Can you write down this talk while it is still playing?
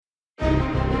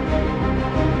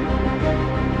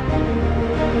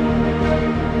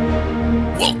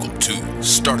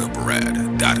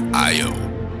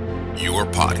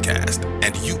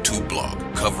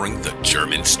covering the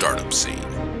German startup scene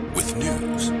with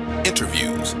news,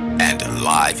 interviews, and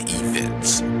live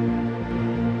events.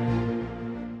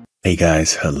 Hey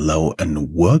guys, hello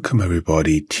and welcome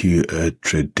everybody to a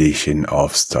tradition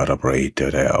of Startup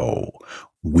Radio.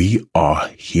 We are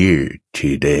here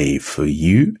today for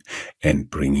you and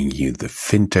bringing you the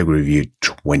Fintech Review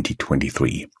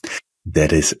 2023.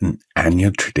 That is an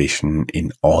annual tradition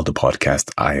in all the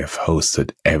podcasts I have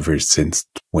hosted ever since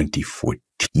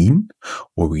 2014,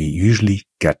 where we usually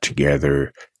get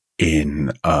together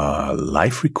in a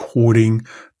live recording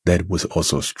that was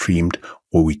also streamed,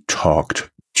 where we talked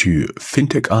to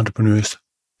fintech entrepreneurs,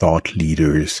 thought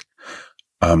leaders,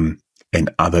 and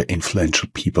other influential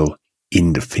people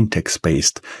in the fintech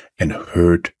space and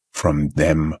heard from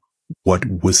them what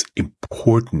was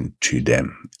important to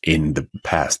them in the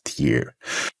past year.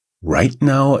 Right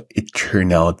now, it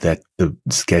turned out that the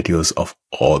schedules of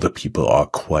all the people are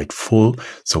quite full,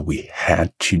 so we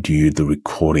had to do the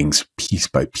recordings piece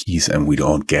by piece, and we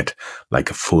don't get like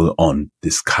a full-on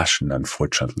discussion,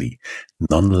 unfortunately.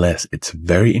 Nonetheless, it's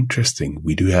very interesting.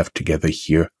 We do have together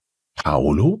here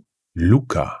Paolo,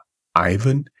 Luca,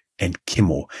 Ivan, and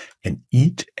Kimmo, and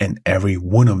each and every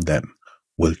one of them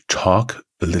will talk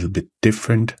a little bit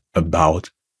different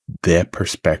about their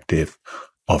perspective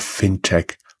of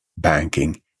fintech,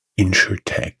 banking,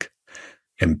 insurtech,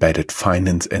 embedded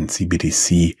finance, and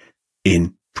CBDC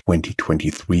in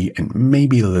 2023, and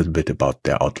maybe a little bit about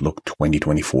their outlook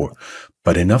 2024.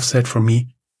 But enough said from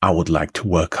me. I would like to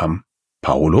welcome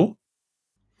Paolo.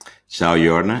 Ciao,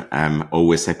 Jorn. I'm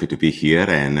always happy to be here,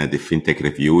 and the Fintech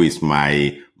Review is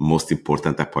my most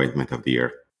important appointment of the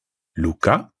year.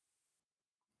 Luca.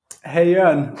 Hey,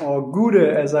 Jörn, or Gude,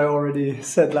 as I already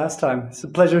said last time. It's a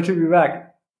pleasure to be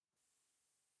back.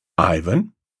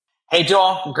 Ivan. Hey,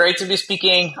 Joel. Great to be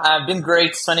speaking. Been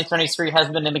great. 2023 has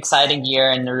been an exciting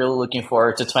year, and really looking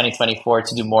forward to 2024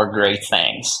 to do more great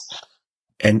things.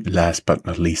 And last but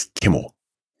not least, Kimmo.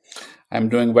 I'm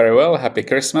doing very well. Happy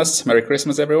Christmas. Merry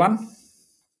Christmas, everyone.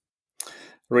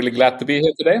 Really glad to be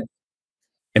here today.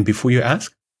 And before you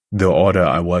ask, the order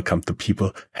I welcome the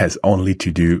people has only to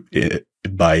do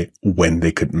by when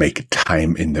they could make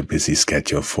time in their busy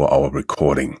schedule for our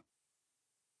recording.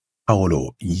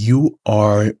 Paolo, you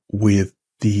are with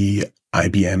the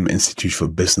IBM Institute for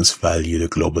Business Value, the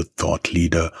global thought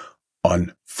leader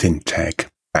on fintech,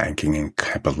 banking, and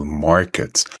capital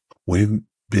markets. What have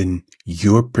been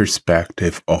your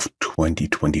perspective of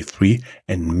 2023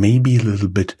 and maybe a little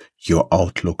bit your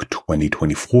outlook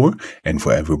 2024? And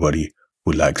for everybody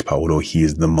who likes Paolo, he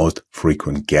is the most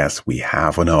frequent guest we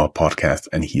have on our podcast,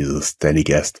 and he is a steady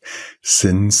guest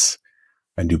since,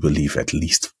 I do believe, at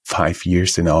least 5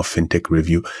 years in our Fintech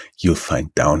Review. You'll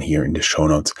find down here in the show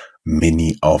notes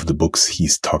many of the books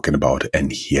he's talking about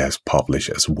and he has published,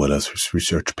 as well as his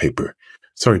research paper.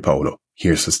 Sorry, Paolo,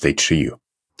 here's the stage to you.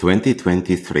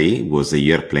 2023 was a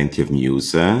year plenty of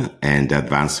news and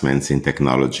advancements in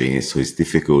technology, so it's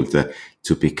difficult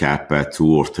to pick up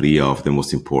 2 or 3 of the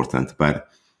most important. But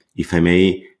if I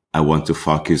may, I want to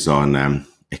focus on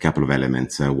a couple of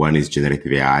elements. One is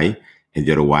generative AI, and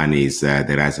the other one is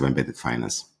the rise of embedded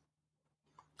finance.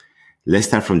 Let's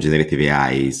start from generative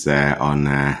AI. Is on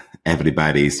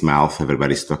everybody's mouth.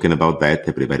 Everybody's talking about that.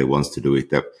 Everybody wants to do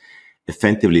it.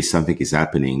 Effectively, something is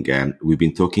happening. We've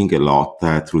been talking a lot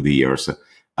through the years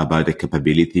about the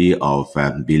capability of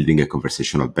building a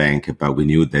conversational bank, but we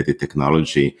knew that the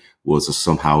technology was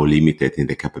somehow limited in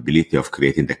the capability of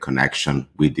creating the connection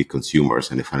with the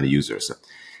consumers and the final users.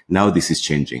 Now this is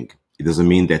changing. It doesn't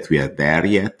mean that we are there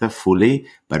yet fully,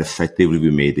 but effectively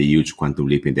we made a huge quantum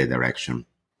leap in that direction.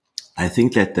 I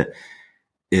think that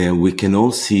we can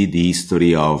all see the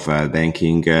history of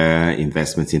banking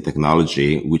investments in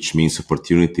technology, which means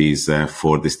opportunities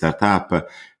for the startup.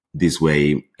 This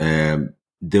way,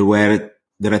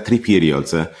 there are 3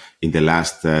 periods in the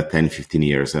last 10, 15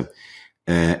 years.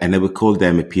 And I would call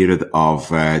them a period of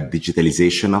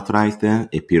digitalization outright,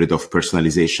 a period of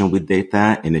personalization with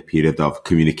data, and a period of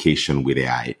communication with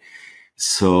AI.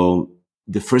 So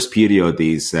the first period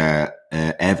is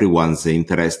everyone's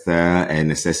interest and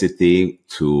necessity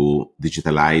to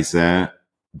digitalize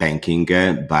banking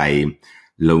by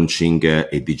launching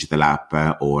a digital app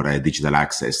or a digital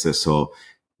access. So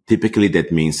typically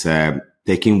that means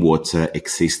taking what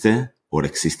existed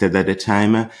at the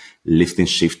time, lift and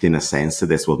shift in a sense.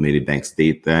 That's what many banks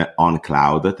did on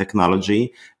cloud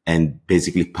technology, and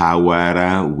basically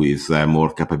power with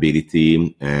more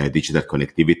capability, digital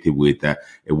connectivity with a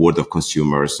world of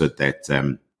consumers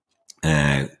that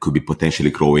could be potentially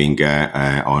growing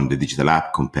on the digital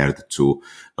app compared to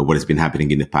what has been happening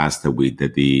in the past with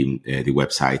the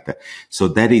website. So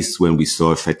that is when we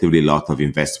saw effectively a lot of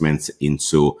investments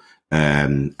into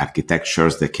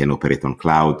architectures that can operate on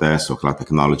cloud, so cloud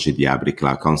technology, the hybrid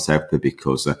cloud concept,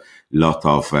 because a lot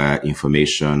of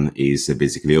information is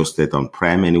basically hosted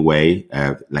on-prem anyway,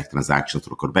 like transactions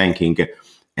through core banking.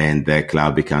 And the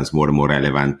cloud becomes more and more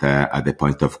relevant at the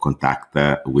point of contact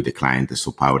with the client,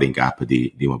 so powering up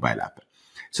the mobile app.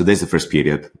 So that's the first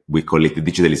period. We call it the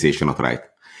digitalization outright.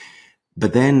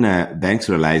 But then banks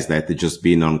realized that just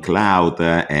being on cloud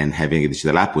and having a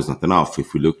digital app was not enough.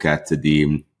 If we look at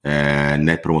the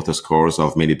net promoter scores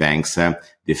of many banks,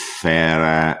 they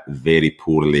fare very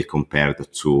poorly compared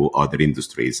to other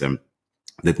industries.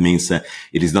 That means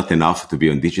it is not enough to be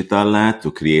on digital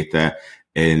to create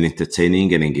an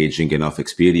entertaining and engaging enough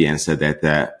experience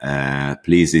that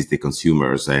pleases the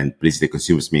consumers, and pleases the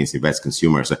consumers means invites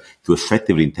consumers to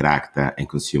effectively interact and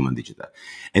consume on digital.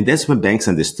 And that's when banks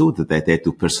understood that they had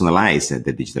to personalize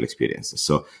the digital experience.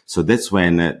 So that's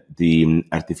when the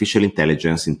artificial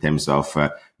intelligence in terms of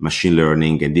machine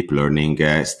learning and deep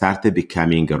learning started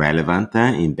becoming relevant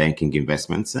in banking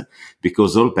investments,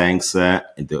 because all banks,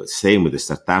 the same with the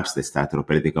startups that started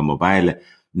operating on mobile,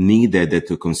 needed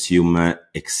to consume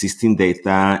existing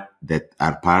data that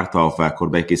are part of core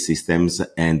banking systems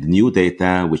and new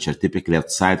data, which are typically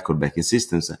outside core banking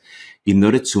systems, in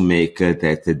order to make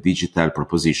that digital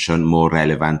proposition more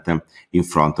relevant in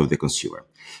front of the consumer.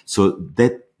 So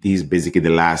that is basically the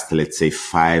last, let's say,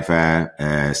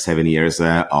 7 years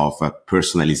of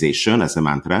personalization as a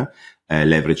mantra,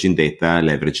 leveraging data,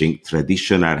 leveraging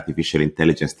traditional artificial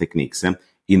intelligence techniques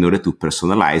in order to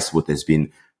personalize what has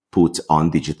been put on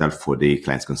digital for the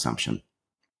client's consumption.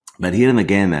 But here and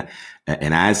again,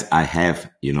 and as I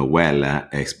have,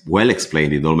 well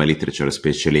explained in all my literature,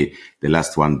 especially the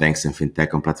last one, Banks and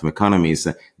Fintech on Platform Economies,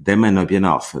 that might not be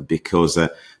enough, because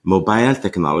mobile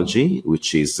technology,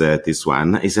 which is this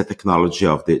one, is a technology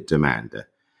of the demand.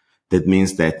 That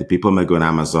means that the people might go on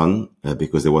Amazon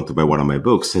because they want to buy one of my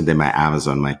books, and they might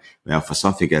Amazon might offer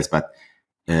something else, but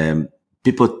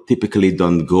people typically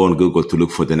don't go on Google to look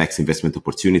for the next investment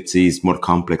opportunity. It's more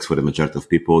complex for the majority of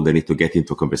people. They need to get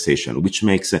into a conversation, which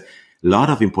makes a lot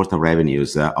of important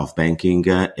revenues of banking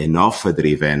an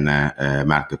offer-driven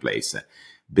marketplace.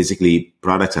 Basically,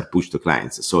 products are pushed to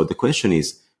clients. So the question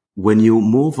is, when you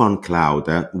move on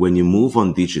cloud, when you move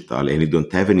on digital and you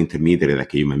don't have an intermediary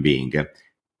like a human being,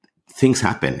 things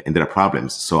happen and there are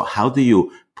problems. So how do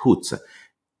you put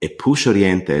a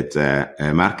push-oriented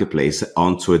marketplace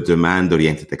onto a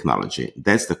demand-oriented technology?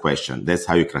 That's the question. That's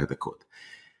how you crack the code.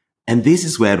 And this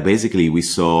is where basically we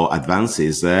saw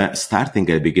advances starting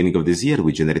at the beginning of this year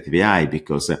with generative AI,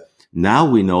 because now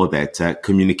we know that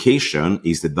communication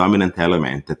is the dominant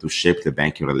element to shape the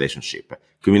banking relationship.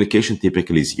 Communication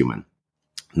typically is human.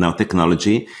 Now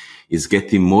technology is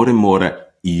getting more and more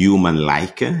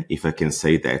human-like, if I can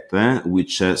say that,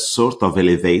 which sort of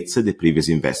elevates the previous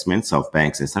investments of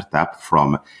banks and startups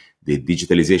from the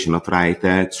digitalization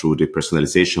outright through the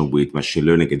personalization with machine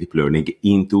learning and deep learning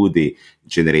into the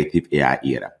generative AI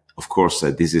era. Of course,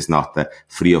 this is not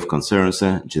free of concerns.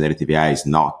 Generative AI is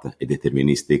not a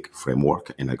deterministic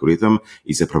framework. An algorithm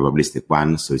is a probabilistic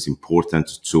one, so it's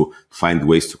important to find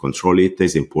ways to control it.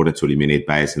 It's important to eliminate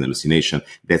bias and hallucination.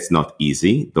 That's not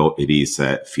easy, though it is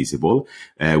feasible.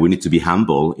 We need to be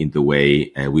humble in the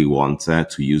way we want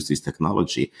to use this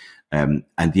technology.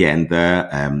 At the end,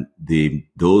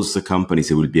 those companies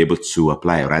that will be able to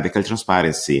apply radical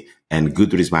transparency and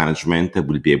good risk management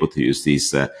will be able to use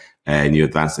this new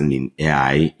advancement in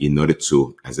AI in order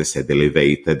to, as I said,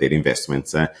 elevate their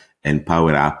investments and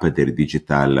power up their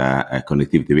digital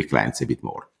connectivity with clients a bit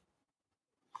more.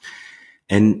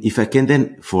 And if I can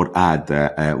then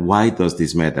add, why does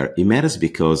this matter? It matters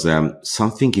because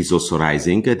something is also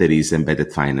rising, that is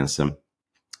embedded finance.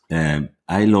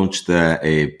 I launched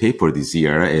a paper this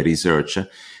year, a research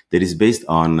that is based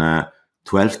on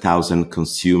 12,000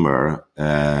 consumer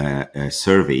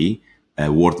survey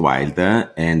worldwide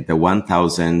and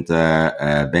 1,000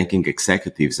 banking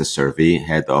executives survey,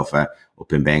 head of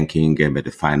open banking,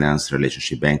 embedded finance,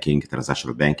 relationship banking,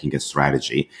 transactional banking, and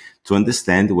strategy, to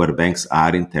understand where banks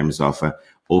are in terms of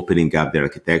opening up their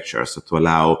architecture, so to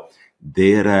allow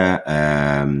their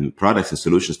products and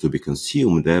solutions to be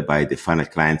consumed by the final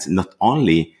clients, not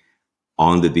only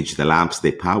on the digital apps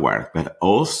they power, but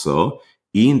also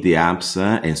in the apps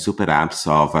and super apps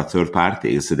of third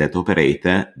parties that operate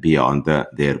beyond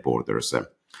their borders.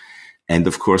 And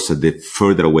of course, the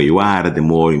further away you are, the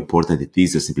more important it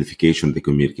is, the simplification, the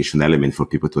communication element for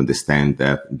people to understand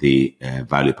the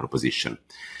value proposition.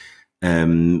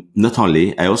 not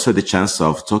only, I also had the chance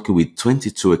of talking with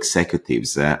 22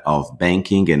 executives of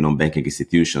banking and non-banking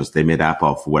institutions. They made up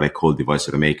of what I call the voice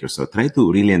of the maker. So try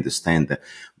to really understand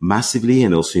massively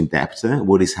and also in depth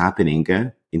what is happening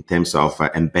in terms of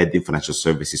embedding financial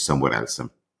services somewhere else.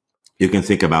 You can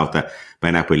think about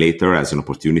buy now, pay later as an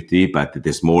opportunity, but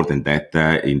there's more than that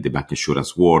in the bank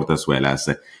insurance world, as well as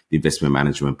the investment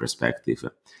management perspective.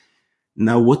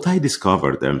 Now, what I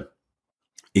discovered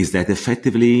is that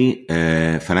effectively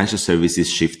financial services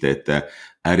shifted.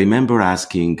 I remember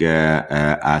asking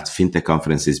at Fintech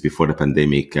conferences before the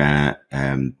pandemic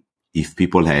if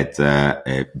people had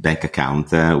a bank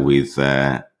account with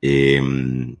a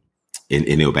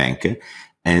neobank.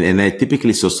 And I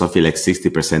typically saw something like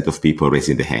 60% of people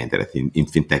raising the hand. I think in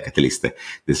Fintech, at least,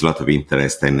 there's a lot of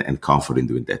interest and comfort in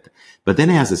doing that. But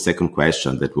then I asked a second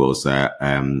question that was,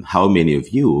 how many of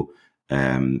you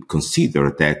consider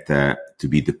that to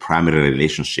be the primary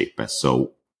relationship?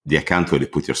 So the account where you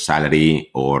put your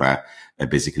salary or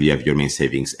basically you have your main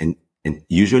savings. And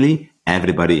usually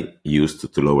everybody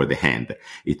used to lower the hand.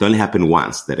 It only happened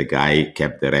once that a guy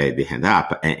kept the hand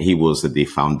up, and he was the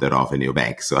founder of a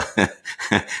neobank. So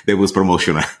that was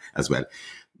promotional as well.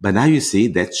 But now you see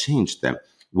that changed.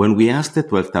 When we asked the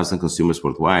 12,000 consumers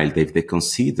worldwide if they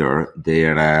consider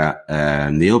their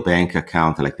neobank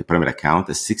account, like the primary account,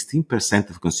 16%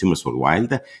 of consumers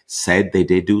worldwide said that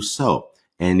they do so.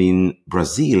 And in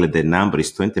Brazil, the number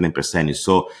is 29%. You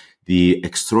saw the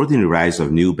extraordinary rise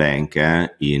of new bank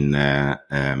in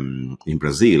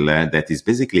Brazil that is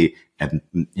basically,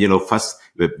 fast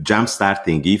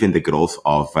jump-starting even the growth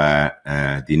of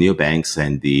the new banks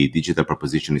and the digital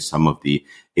proposition in some of the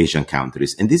Asian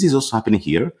countries. And this is also happening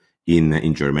here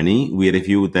in Germany. We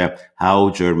reviewed how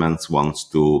Germans want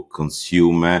to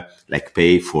consume, like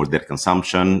pay for their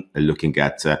consumption, looking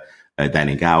at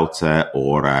dining out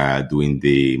or doing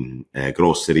the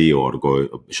grocery or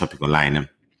go shopping online.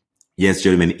 Yes,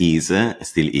 Germany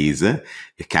still is a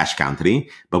cash country,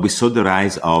 but we saw the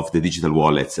rise of the digital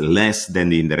wallets less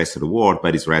than in the rest of the world,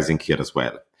 but it's rising here as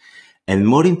well. And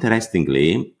more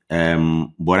interestingly,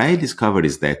 what I discovered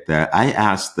is that I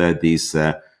asked these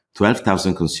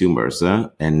 12,000 consumers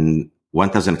and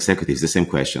 1,000 executives the same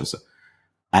questions.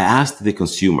 I asked the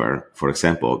consumer, for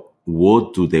example,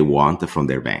 what do they want from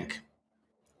their bank?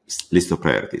 List of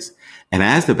priorities. And I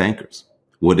asked the bankers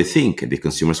what they think the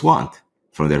consumers want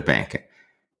from their bank.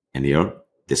 And here,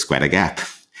 there's quite a gap.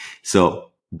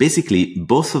 So basically,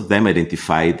 both of them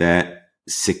identified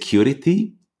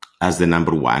security as the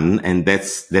number one, and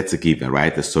that's a given,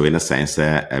 right? So in a sense,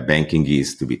 banking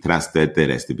is to be trusted, it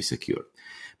has to be secure.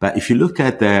 But if you look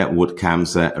at what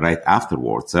comes right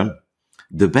afterwards,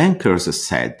 the bankers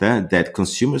said that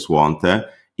consumers want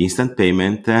instant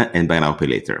payment and buy now, pay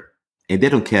later. And they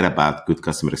don't care about good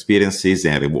customer experiences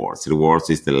and rewards. Rewards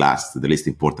is the least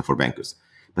important for bankers.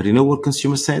 But you know what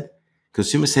consumers said?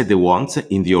 Consumers said they want,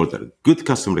 in the order, good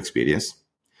customer experience,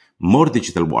 more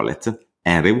digital wallet,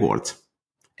 and rewards.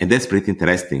 And that's pretty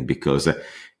interesting because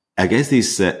I guess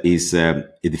this is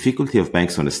a difficulty of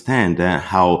banks to understand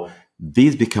how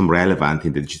these become relevant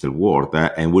in the digital world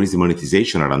and what is the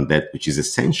monetization around that, which is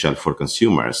essential for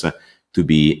consumers to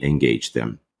be engaged.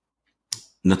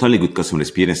 Not only good customer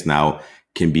experience now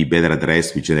can be better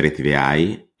addressed with generative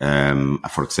AI.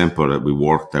 For example, I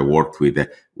worked with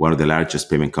one of the largest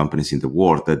payment companies in the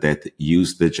world that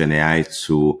used the Gen AI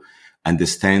to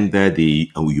understand the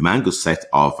humongous set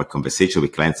of conversation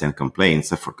with clients and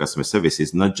complaints for customer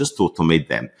services, not just to automate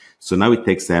them. So now it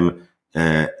takes them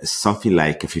something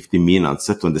like 15 minutes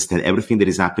to understand everything that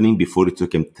is happening before it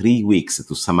took them 3 weeks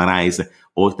to summarize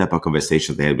all type of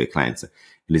conversations they had with clients.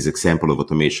 In this example of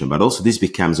automation, but also this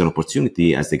becomes an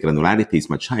opportunity as the granularity is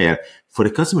much higher for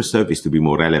the customer service to be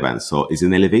more relevant. So it's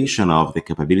an elevation of the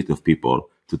capability of people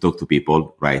to talk to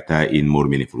people, right, in more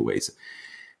meaningful ways.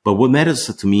 But what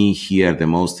matters to me here the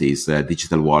most is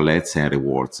digital wallets and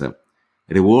rewards.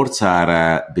 Rewards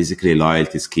are basically a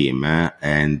loyalty scheme,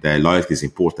 and loyalty is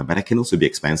important, but it can also be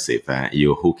expensive.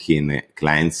 You hook in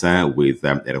clients with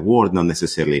a reward, not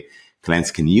necessarily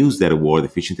clients can use their reward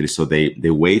efficiently, so they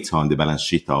wait on the balance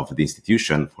sheet of the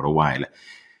institution for a while.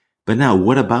 But now,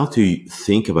 what about you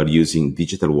think about using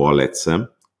digital wallets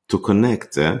to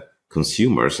connect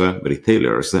consumers,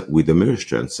 retailers, with the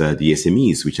merchants, the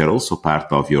SMEs, which are also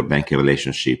part of your banking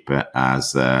relationship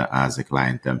as a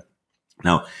client?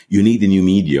 Now, you need a new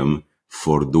medium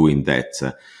for doing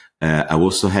that. I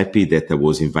was so happy that I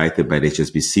was invited by the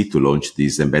HSBC to launch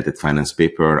this embedded finance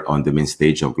paper on the main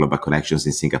stage of Global Connections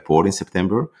in Singapore in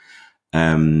September.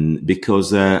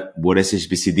 Because what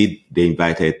HSBC did, they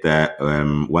invited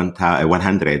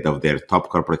 100 of their top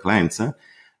corporate clients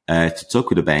to talk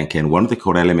with the bank. And one of the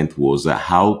core elements was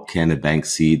how can a bank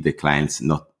see the clients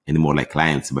not anymore like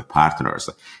clients, but partners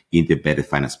in the embedded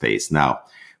finance space. Now,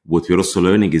 what we're also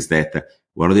learning is that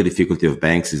one of the difficulties of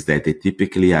banks is that they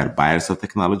typically are buyers of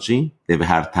technology. They have a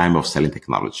hard time of selling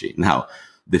technology. Now,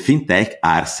 the fintech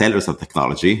are sellers of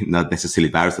technology, not necessarily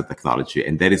buyers of technology.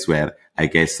 And that is where I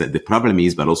guess the problem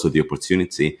is, but also the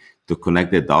opportunity to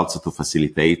connect the dots to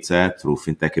facilitate through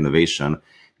fintech innovation,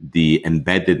 the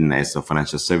embeddedness of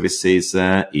financial services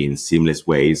in seamless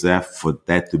ways for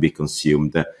that to be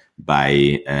consumed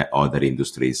by other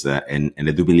industries. And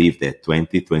I do believe that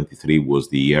 2023 was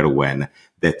the year when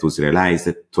that was realized.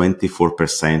 That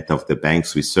 24% of the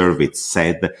banks we surveyed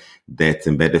said that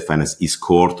embedded finance is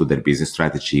core to their business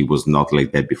strategy. It was not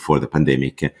like that before the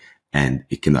pandemic, and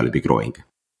it can only be growing.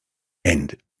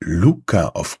 And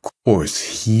Luca, of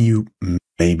course, he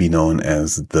may be known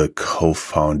as the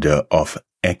co-founder of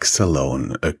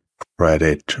Exalone, a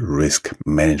credit risk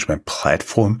management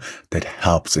platform that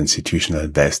helps institutional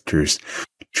investors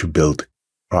to build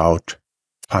crowd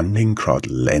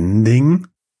lending,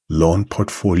 loan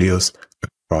portfolios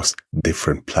across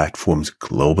different platforms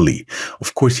globally.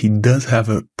 Of course, he does have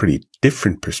a pretty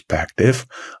different perspective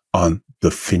on the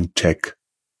fintech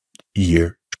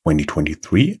year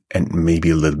 2023 and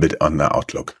maybe a little bit on the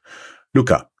outlook.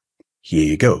 Luca, here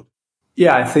you go.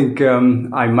 Yeah, I think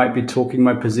I might be talking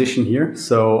my position here.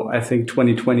 So I think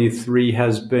 2023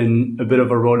 has been a bit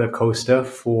of a roller coaster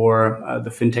for the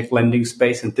fintech lending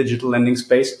space and digital lending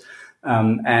space.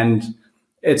 And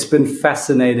it's been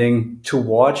fascinating to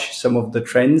watch some of the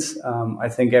trends. I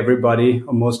think everybody,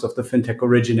 or most of the fintech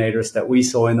originators that we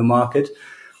saw in the market,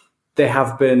 they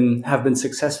have been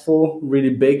successful, really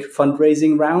big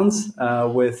fundraising rounds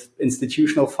with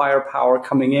institutional firepower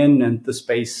coming in and the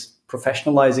space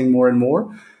professionalizing more and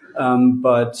more.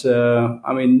 But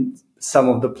I mean, some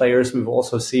of the players we've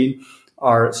also seen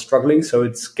are struggling. So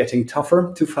it's getting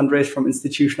tougher to fundraise from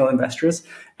institutional investors.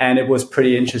 And it was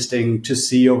pretty interesting to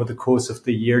see over the course of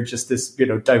the year, just this,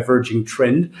 diverging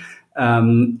trend. Yeah, I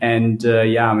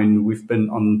mean, we've been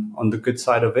on the good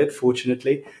side of it,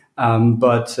 fortunately.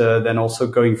 But then also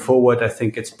going forward, I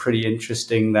think it's pretty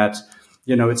interesting that,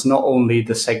 it's not only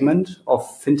the segment of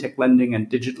fintech lending and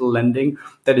digital lending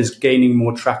that is gaining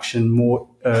more traction, more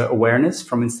awareness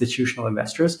from institutional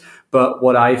investors. But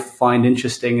what I find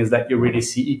interesting is that you really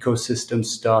see ecosystems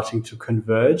starting to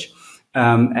converge.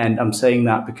 And I'm saying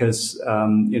that because,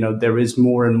 there is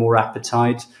more and more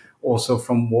appetite also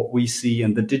from what we see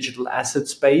in the digital asset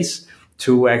space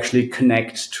to actually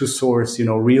connect to source,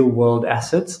 real world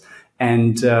assets.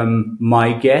 And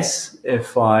my guess,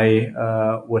 if I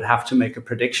would have to make a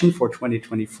prediction for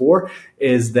 2024,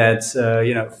 is that,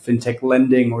 fintech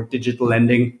lending or digital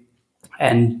lending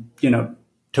and,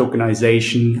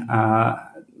 tokenization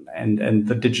and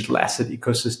the digital asset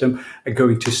ecosystem are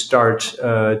going to start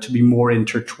to be more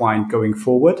intertwined going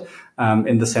forward,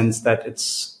 in the sense that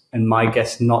it's, in my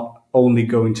guess, not only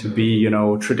going to be,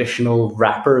 traditional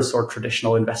wrappers or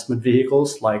traditional investment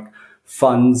vehicles like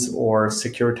funds or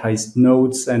securitized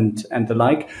notes and the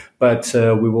like, but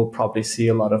we will probably see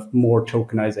a lot of more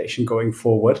tokenization going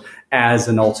forward as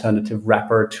an alternative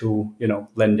wrapper to,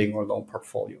 lending or loan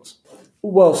portfolios.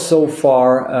 Well, so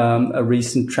far, a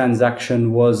recent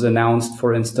transaction was announced,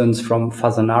 for instance, from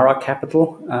Fasanara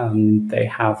Capital. They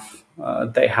have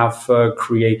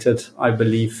created, I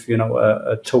believe,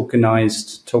 a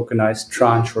tokenized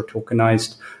tranche or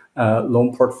tokenized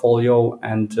loan portfolio.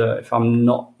 And if I'm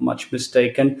not much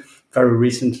mistaken, very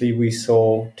recently we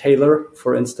saw Taylor,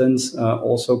 for instance,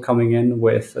 also coming in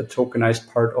with a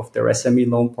tokenized part of their SME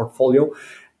loan portfolio.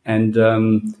 And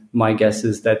my guess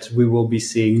is that we will be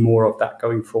seeing more of that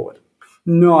going forward.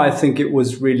 No, I think it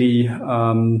was really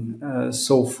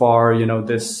so far,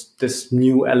 this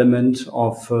new element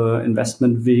of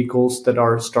investment vehicles that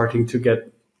are starting to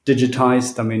get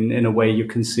digitized. I mean, in a way, you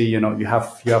can see, you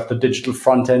have the digital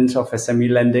front end of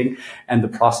SME lending and the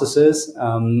processes,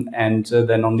 and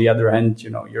then on the other end,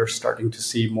 you're starting to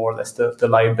see more or less the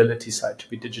liability side to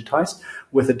be digitized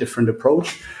with a different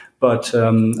approach. But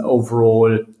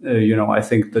overall, I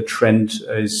think the trend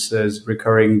is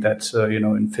recurring that,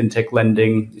 in fintech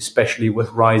lending, especially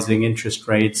with rising interest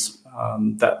rates,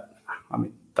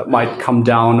 that might come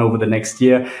down over the next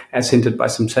year, as hinted by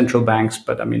some central banks.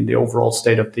 But I mean, the overall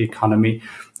state of the economy,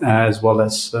 as well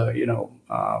as,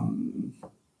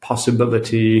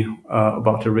 possibility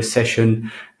about a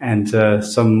recession and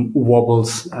some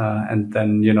wobbles, and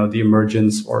then, the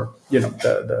emergence or,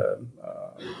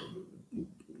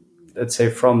 let's say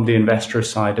from the investor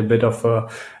side, a bit of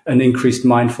an increased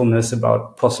mindfulness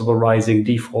about possible rising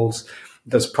defaults.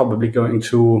 That's probably going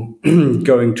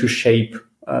to shape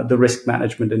the risk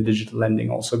management in digital lending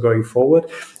also going forward.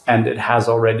 And it has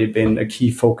already been a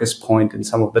key focus point in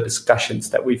some of the discussions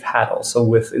that we've had also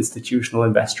with institutional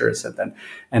investors and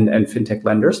fintech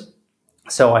lenders.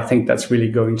 So I think that's really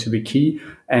going to be key.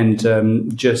 And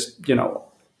just,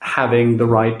 having the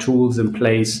right tools in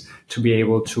place to be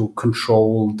able to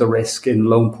control the risk in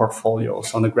loan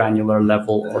portfolios on a granular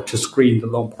level, or to screen the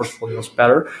loan portfolios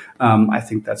better. I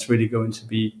think that's really going to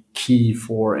be key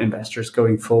for investors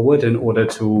going forward in order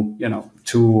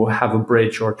to have a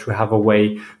bridge or to have a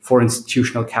way for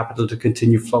institutional capital to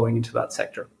continue flowing into that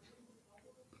sector.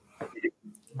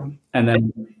 And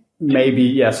then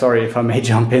maybe, sorry if I may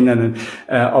jump in. And then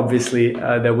obviously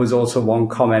there was also one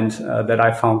comment that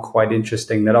I found quite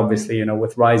interesting, that obviously,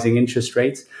 with rising interest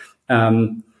rates,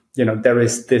 there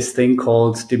is this thing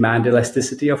called demand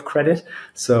elasticity of credit.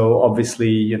 So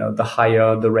obviously, the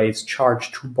higher the rates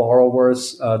charged to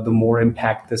borrowers, the more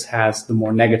impact this has, the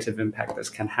more negative impact this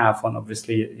can have on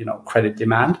obviously, credit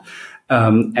demand.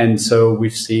 And so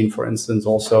we've seen, for instance,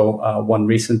 also one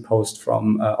recent post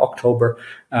from October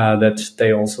that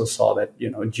they also saw that,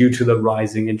 due to the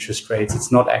rising interest rates,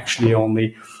 it's not actually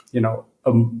only,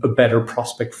 a better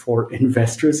prospect for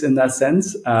investors in that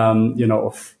sense,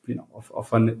 of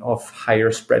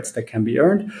higher spreads that can be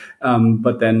earned.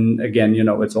 But then again,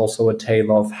 it's also a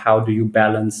tale of how do you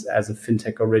balance as a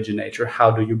fintech originator?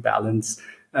 How do you balance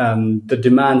the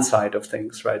demand side of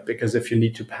things, right? Because if you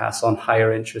need to pass on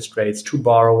higher interest rates to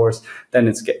borrowers, then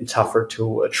it's getting tougher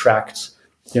to attract,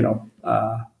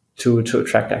 to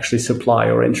attract actually supply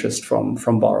or interest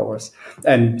from borrowers.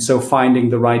 And so finding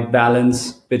the right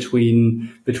balance between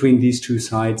these two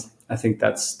sides, I think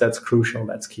that's crucial.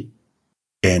 That's key.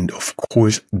 And of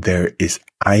course, there is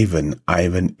Ivan.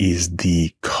 Ivan is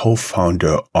the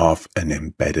co-founder of an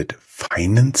embedded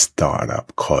finance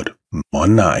startup called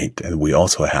Monite. And we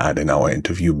also had in our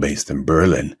interview based in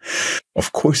Berlin.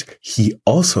 Of course, he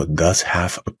also does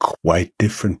have a quite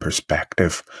different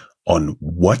perspective on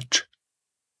what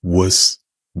was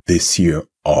this year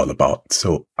all about.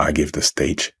 So I give the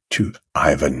stage to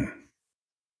Ivan.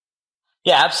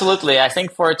 Yeah, absolutely. I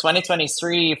think for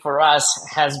 2023 for us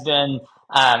has been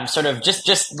sort of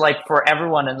just like for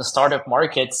everyone in the startup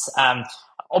markets,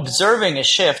 observing a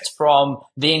shift from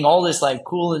being all this like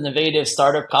cool, innovative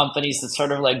startup companies that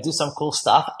sort of like do some cool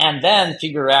stuff and then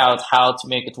figure out how to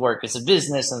make it work as a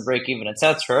business and break even,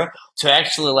 etc., to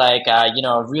actually like,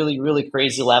 a really, really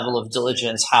crazy level of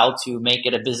diligence, how to make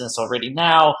it a business already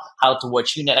now, how to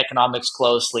watch unit economics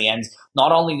closely. And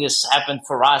not only this happened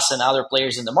for us and other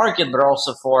players in the market, but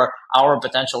also for our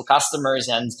potential customers.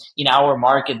 And in our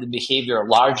market, the behavior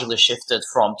largely shifted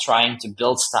from trying to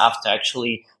build stuff to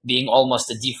actually being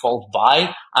almost a default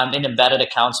buy in embedded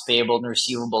accounts payable and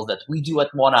receivable that we do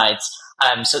at Monite.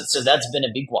 So that's been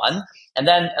a big one. And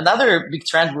then another big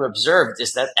trend we observed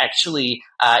is that actually,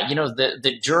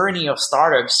 the journey of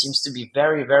startups seems to be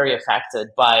very, very affected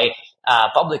by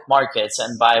public markets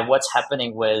and by what's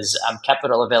happening with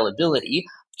capital availability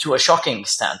to a shocking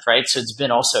extent, right? So it's been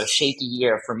also a shaky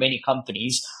year for many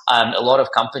companies. A lot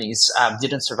of companies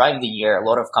didn't survive the year. A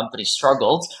lot of companies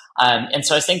struggled. And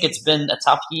so I think it's been a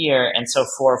tough year. And so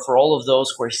for all of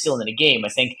those who are still in the game, I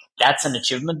think that's an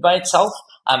achievement by itself.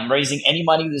 Raising any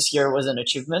money this year was an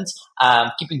achievement.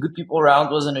 Keeping good people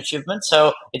around was an achievement.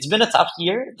 So it's been a tough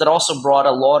year that also brought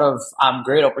a lot of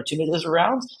great opportunities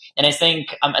around. And I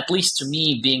think, at least to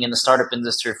me, being in the startup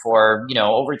industry for,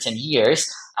 over 10 years,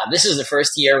 this is the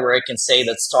first year where I can say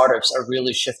that startups are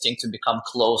really shifting to become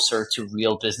closer to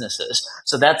real businesses.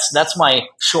 So that's my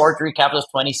short recap of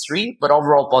 23, but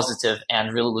overall positive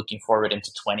and really looking forward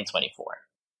into 2024.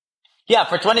 Yeah,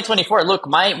 for 2024, look,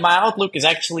 my outlook is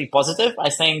actually positive. I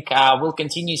think we'll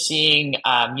continue seeing,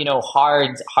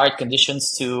 hard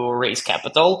conditions to raise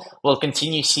capital. We'll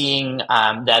continue seeing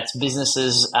that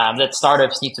that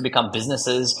startups need to become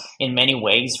businesses in many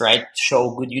ways, right?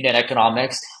 Show good unit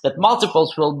economics, that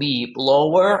multiples will be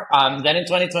lower than in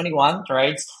 2021,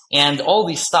 right? And all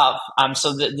this stuff.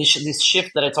 So this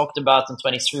shift that I talked about in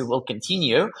 23 will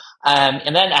continue.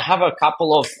 And then I have a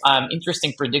couple of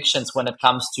interesting predictions when it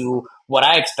comes to what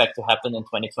I expect to happen in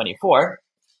 2024.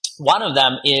 One of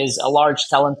them is a large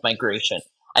talent migration.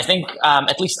 I think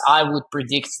at least I would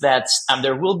predict that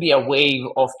there will be a wave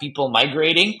of people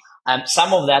migrating.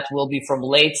 Some of that will be from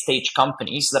late stage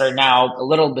companies that are now a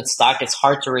little bit stuck. It's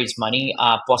hard to raise money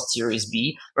post Series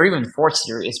B or even for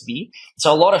Series B.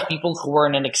 So a lot of people who were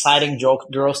in an exciting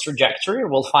growth trajectory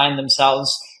will find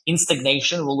themselves in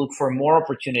stagnation, will look for more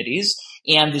opportunities.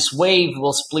 And this wave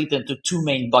will split into two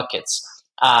main buckets.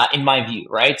 In my view,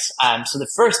 right? So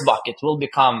the first bucket will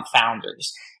become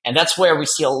founders. And that's where we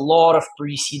see a lot of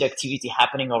pre-seed activity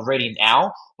happening already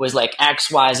now, with like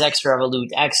XWise, XRevolut,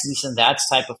 X this and that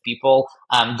type of people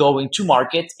going to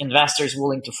market, investors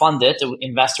willing to fund it,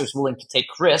 investors willing to take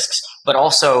risks, but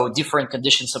also different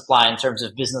conditions apply in terms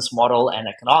of business model and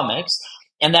economics.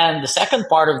 And then the second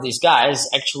part of these guys,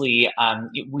 actually,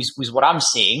 with what I'm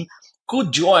seeing,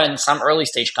 could join some early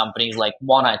stage companies like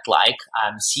Monite, like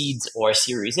Seed or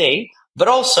Series A. But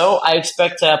also, I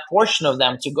expect a portion of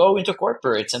them to go into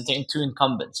corporates and into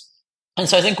incumbents. And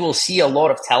so I think we'll see a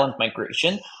lot of talent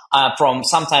migration from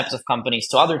some types of companies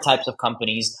to other types of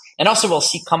companies. And also we'll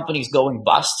see companies going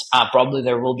bust. Probably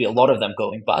there will be a lot of them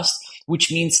going bust,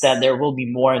 which means that there will be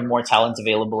more and more talent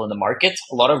available in the market.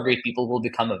 A lot of great people will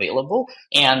become available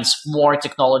and more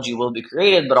technology will be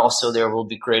created, but also there will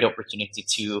be great opportunity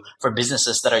for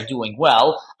businesses that are doing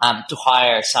well to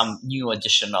hire some new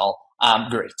additional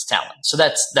great talent. So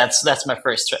that's my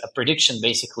first prediction.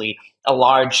 Basically, a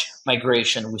large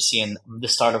migration we see in the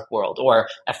startup world, or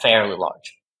a fairly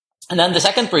large. And then the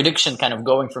second prediction, kind of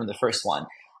going from the first one,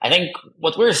 I think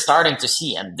what we're starting to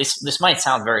see, and this might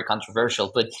sound very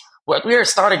controversial, but what we are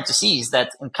starting to see is that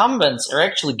incumbents are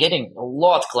actually getting a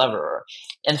lot cleverer.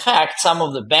 In fact, some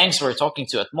of the banks we're talking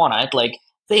to at Monite, like,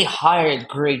 they hired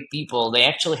great people. They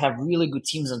actually have really good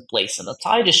teams in place, and the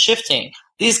tide is shifting.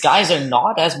 These guys are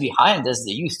not as behind as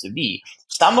they used to be.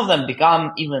 Some of them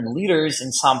become even leaders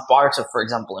in some parts of, for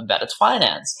example, embedded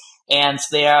finance. And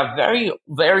they are very,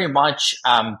 very much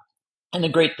in a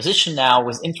great position now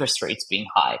with interest rates being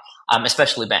high,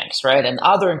 especially banks, right? And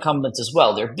other incumbents as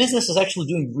well. Their business is actually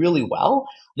doing really well.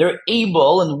 They're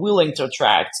able and willing to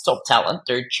attract top talent.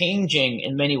 They're changing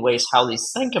in many ways how they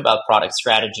think about product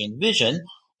strategy and vision.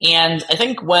 And I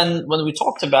think when we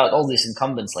talked about all these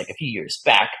incumbents like a few years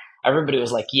back, everybody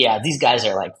was like, yeah, these guys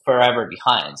are like forever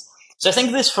behind. So I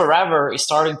think this forever is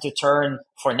starting to turn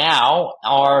for now,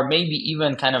 or maybe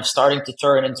even kind of starting to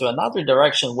turn into another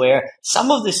direction where some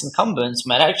of these incumbents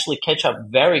might actually catch up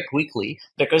very quickly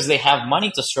because they have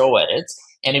money to throw at it.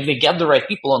 And if they get the right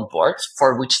people on board,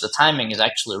 for which the timing is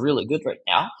actually really good right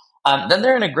now, then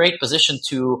they're in a great position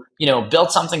to,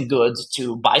 build something good,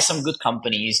 to buy some good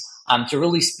companies, to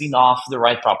really spin off the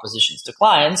right propositions to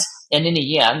clients. And in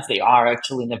the end, they are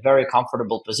actually in a very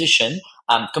comfortable position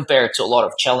compared to a lot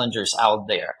of challengers out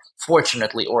there,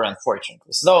 fortunately or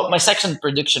unfortunately. So my second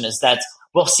prediction is that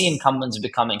we'll see incumbents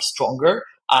becoming stronger,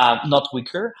 not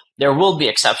weaker. There will be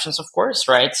exceptions, of course,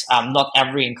 right? Not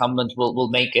every incumbent will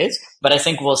make it, but I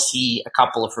think we'll see a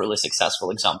couple of really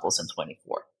successful examples in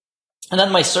 24. And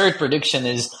then my third prediction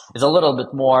is a little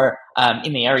bit more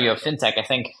in the area of fintech. I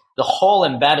think the whole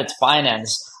embedded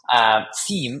finance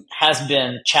theme has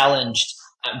been challenged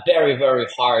very, very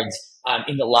hard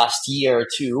in the last year or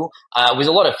two, with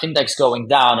a lot of fintechs going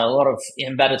down, a lot of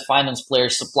embedded finance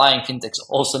players supplying fintechs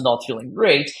also not feeling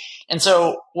great. And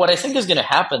so what I think is going to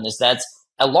happen is that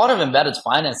a lot of embedded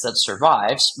finance that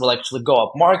survives will actually go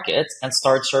up market and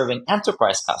start serving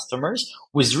enterprise customers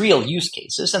with real use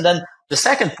cases. And then the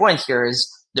second point here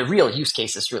is the real use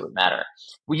cases really matter.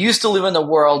 We used to live in a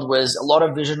world with a lot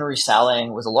of visionary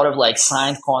selling, with a lot of like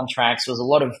signed contracts, with a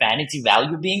lot of vanity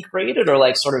value being created, or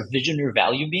like sort of visionary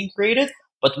value being created,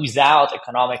 but without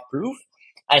economic proof.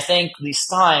 I think these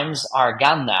times are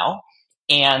gone now.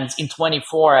 And in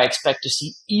 24, I expect to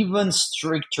see even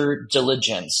stricter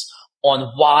diligence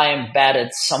on why embedded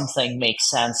something makes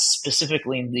sense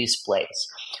specifically in this place.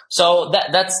 So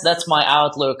that's my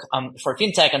outlook for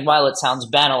fintech. And while it sounds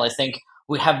banal, I think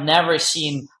we have never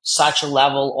seen such a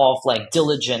level of like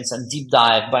diligence and deep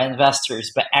dive by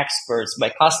investors, by experts, by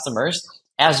customers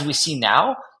as we see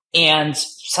now. And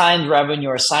signed revenue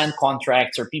or signed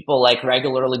contracts, or people like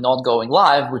regularly not going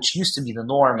live, which used to be the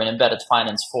norm in embedded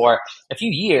finance for a few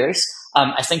years,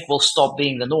 I think will stop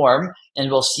being the norm, and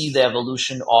we'll see the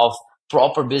evolution of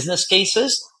proper business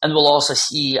cases. And we'll also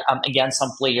see, again,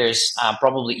 some players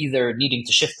probably either needing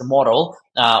to shift the model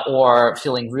or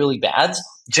feeling really bad,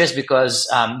 just because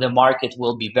the market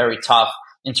will be very tough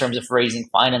in terms of raising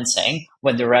financing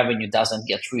when the revenue doesn't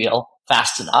get real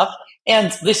fast enough.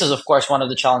 And this is, of course, one of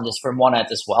the challenges for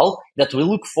Monite as well, that we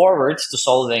look forward to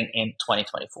solving in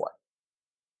 2024.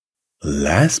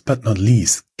 Last but not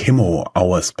least, Kimmo,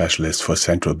 our specialist for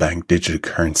central bank digital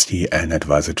currency and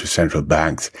advisor to central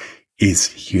banks,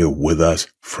 is here with us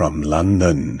from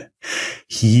London.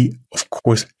 He, of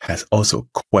course, has also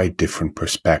quite different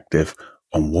perspective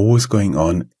on what was going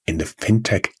on in the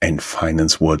fintech and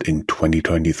finance world in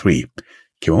 2023.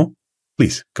 Kimmo,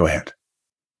 please go ahead.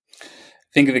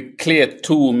 I think the clear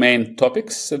two main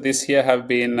topics this year have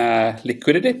been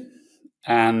liquidity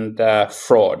and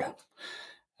fraud.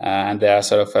 And there are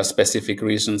sort of specific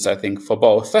reasons, I think, for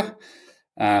both.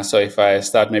 So if I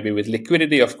start maybe with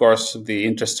liquidity, of course, the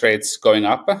interest rates going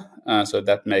up. So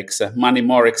that makes money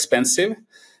more expensive,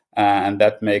 and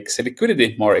that makes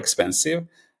liquidity more expensive,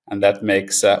 and that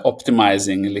makes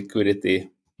optimizing liquidity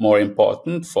more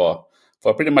important for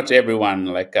pretty much everyone,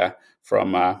 like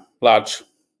from large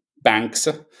banks,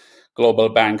 global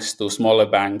banks, to smaller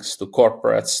banks, to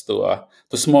corporates,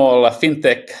 to small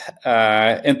fintech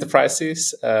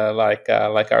enterprises like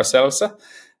ourselves.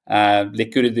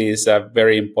 Liquidity is a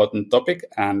very important topic,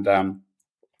 and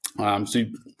so,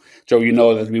 Joe, you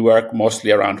know that we work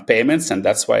mostly around payments, and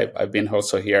that's why I've been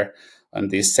also here on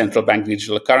these central bank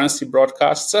digital currency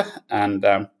broadcasts, and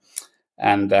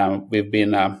we've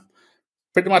been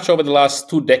pretty much over the last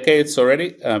 2 decades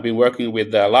already been working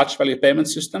with large value payment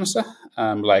systems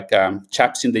like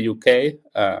CHAPS in the UK,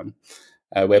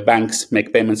 where banks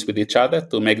make payments with each other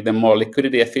to make them more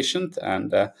liquidity efficient.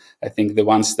 And I think the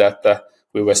ones that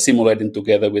we were simulating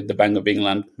together with the Bank of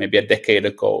England maybe a decade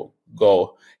ago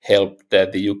helped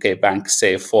the UK bank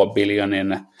save 4 billion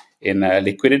in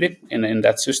liquidity in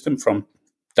that system,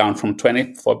 down from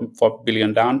 20, 4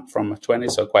 billion down from 20,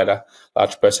 so quite a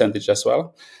large percentage as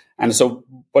well. And so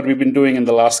what we've been doing in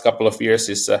the last couple of years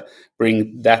is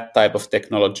bring that type of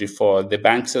technology for the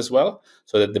banks as well,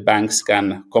 so that the banks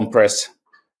can compress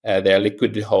their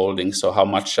liquidity holdings, so how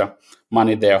much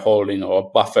money they're holding or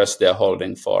buffers they're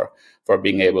holding for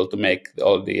being able to make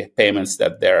all the payments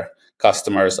that their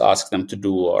customers ask them to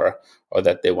do, or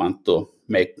that they want to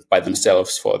make by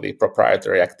themselves for the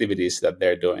proprietary activities that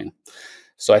they're doing.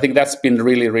 So I think that's been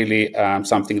really, really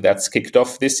something that's kicked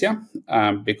off this year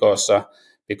because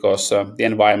the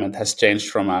environment has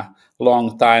changed from a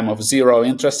long time of zero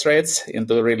interest rates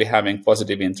into really having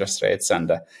positive interest rates,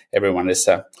 and everyone is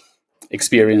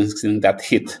experiencing that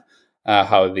hit,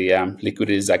 how the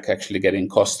liquidity is actually getting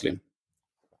costly.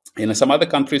 In some other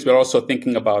countries, we're also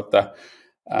thinking about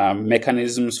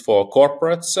mechanisms for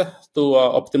corporates to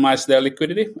optimize their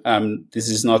liquidity. This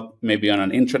is not maybe on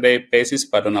an intraday basis,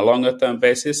 but on a longer term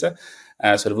basis,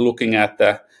 sort of looking at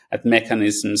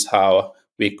mechanisms how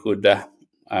we could,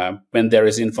 when there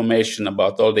is information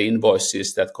about all the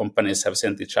invoices that companies have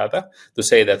sent each other, to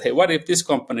say that, hey, what if this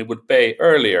company would pay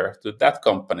earlier to that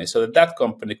company, so that that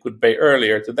company could pay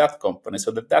earlier to that company,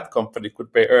 so that that company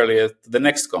could pay earlier to the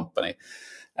next company.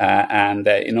 And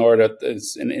in order to,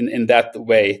 in that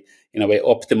way, in a way,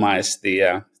 optimize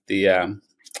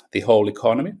the whole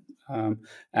economy,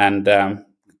 and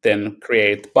then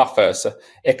create buffers,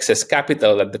 excess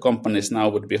capital that the companies now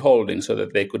would be holding, so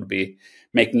that they could be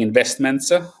making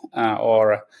investments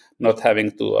or not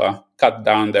having to cut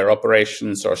down their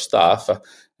operations or staff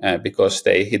because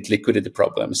they hit liquidity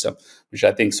problems, which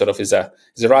I think sort of is a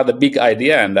rather big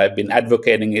idea, and I've been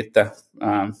advocating it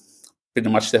pretty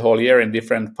much the whole year in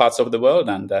different parts of the world,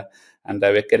 and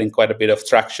we're getting quite a bit of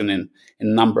traction in a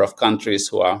number of countries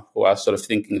who are sort of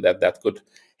thinking that could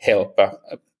help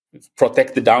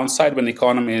protect the downside when the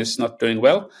economy is not doing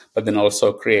well, but then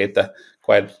also create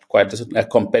quite a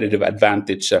competitive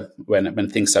advantage when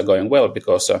things are going well,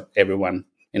 because everyone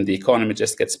in the economy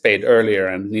just gets paid earlier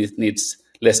and needs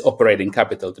less operating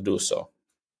capital to do so.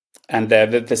 And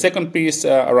the second piece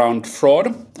around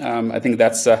fraud, I think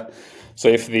that's. So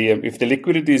if the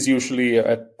liquidity is usually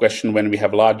a question when we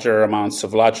have larger amounts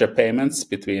of larger payments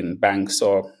between banks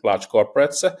or large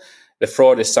corporates, the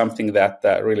fraud is something that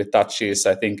really touches,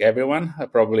 I think, everyone.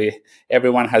 Probably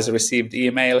everyone has received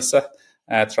emails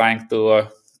trying to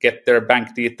get their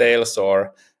bank details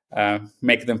or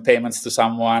make them payments to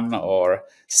someone, or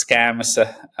scams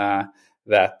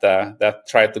that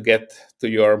try to get to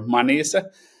your monies.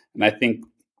 And I think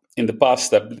in the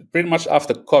past, pretty much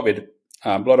after COVID,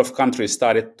 a lot of countries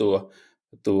started to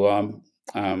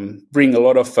bring a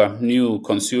lot of new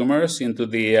consumers into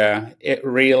the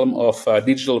realm of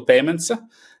digital payments.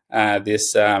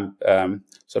 This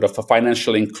sort of a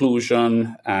financial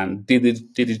inclusion and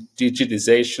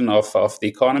digitization of the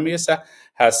economies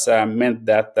has meant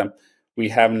that we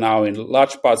have now in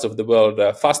large parts of the world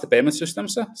faster payment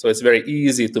systems. So it's very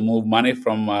easy to move money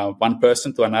from one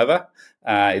person to another.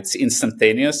 It's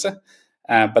instantaneous.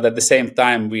 But at the same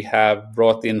time, we have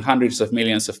brought in hundreds of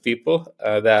millions of people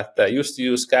that used to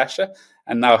use cash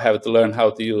and now have to learn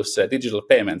how to use digital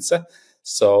payments.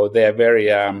 So they're very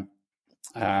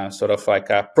sort of like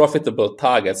profitable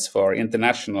targets for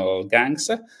international gangs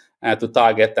to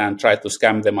target and try to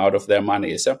scam them out of their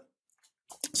money. So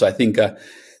I think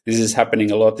this is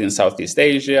happening a lot in Southeast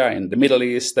Asia, in the Middle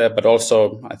East, but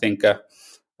also I think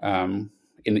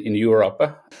in Europe.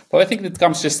 But I think it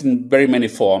comes just in very many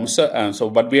forms. So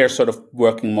what we are sort of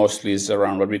working mostly is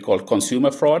around what we call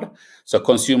consumer fraud. So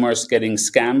consumers getting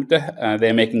scammed,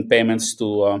 they're making payments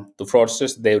to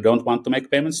fraudsters they don't want to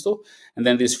make payments to. And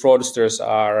then these fraudsters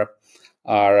are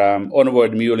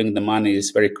onward muling the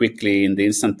monies very quickly in the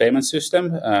instant payment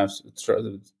system,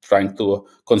 trying to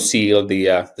conceal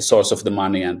the source of the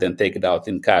money and then take it out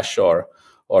in cash or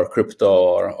crypto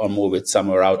or move it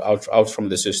somewhere out from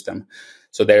the system.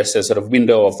 So there's a sort of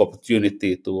window of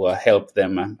opportunity to help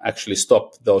them actually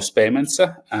stop those payments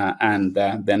and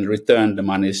then return the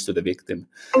monies to the victim.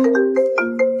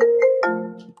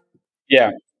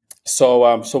 Yeah.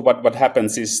 So what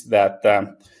happens is that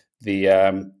the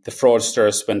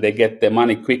fraudsters, when they get their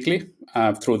money quickly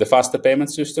through the faster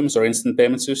payment systems or instant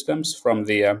payment systems from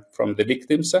the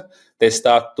victims, they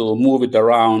start to move it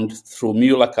around through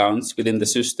mule accounts within the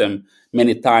system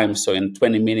many times. So in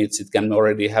 20 minutes, it can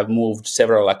already have moved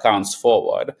several accounts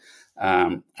forward,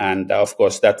 and of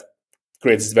course that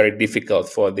creates very difficult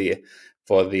for the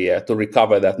to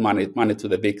recover that money to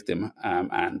the victim,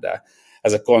 and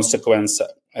as a consequence,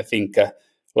 I think a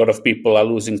lot of people are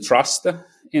losing trust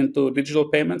into digital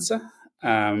payments.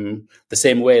 The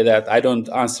same way that I don't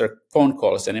answer phone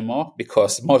calls anymore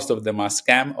because most of them are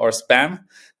scam or spam,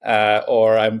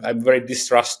 or I'm very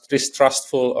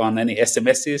distrustful on any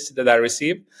SMSs that I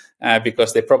receive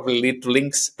because they probably lead to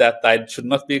links that I should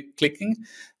not be clicking.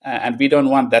 And we don't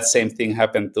want that same thing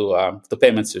happen to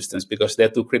payment systems because they're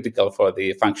too critical for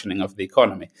the functioning of the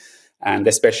economy. And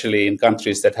especially in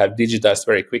countries that have digitized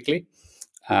very quickly,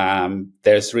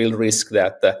 there's real risk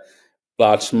that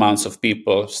large amounts of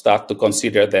people start to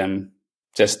consider them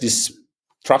just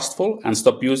distrustful and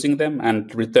stop using them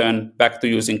and return back to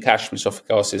using cash, which of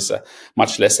course is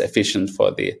much less efficient for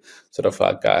the sort of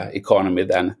like economy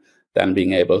than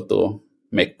being able to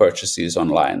make purchases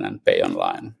online and pay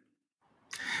online.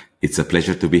 It's a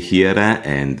pleasure to be here,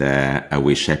 and I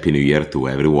wish Happy New Year to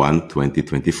everyone.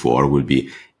 2024 will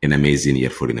be an amazing year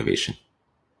for innovation.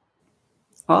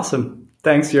 Awesome.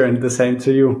 Thanks, Jörn. The same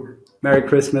to you. Merry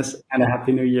Christmas and a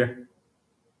Happy New Year.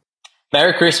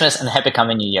 Merry Christmas and Happy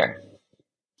coming New Year.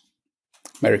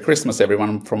 Merry Christmas,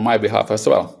 everyone, from my behalf as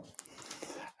well.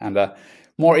 And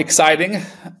more exciting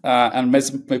and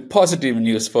positive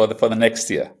news for the next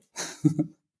year.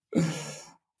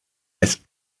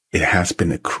 It has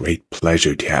been a great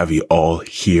pleasure to have you all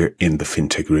here in the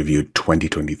Fintech Review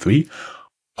 2023.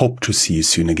 Hope to see you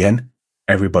soon again.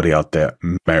 Everybody out there,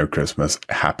 Merry Christmas,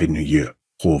 Happy New Year.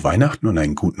 Frohe Weihnachten und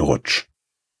einen guten Rutsch.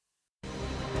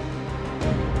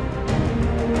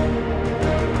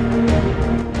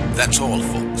 That's all,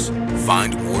 folks.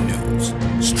 Find more news,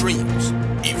 streams,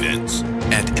 events,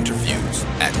 and interviews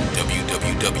at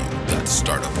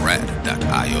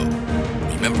www.startuprad.io.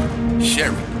 Remember,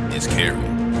 sharing is caring.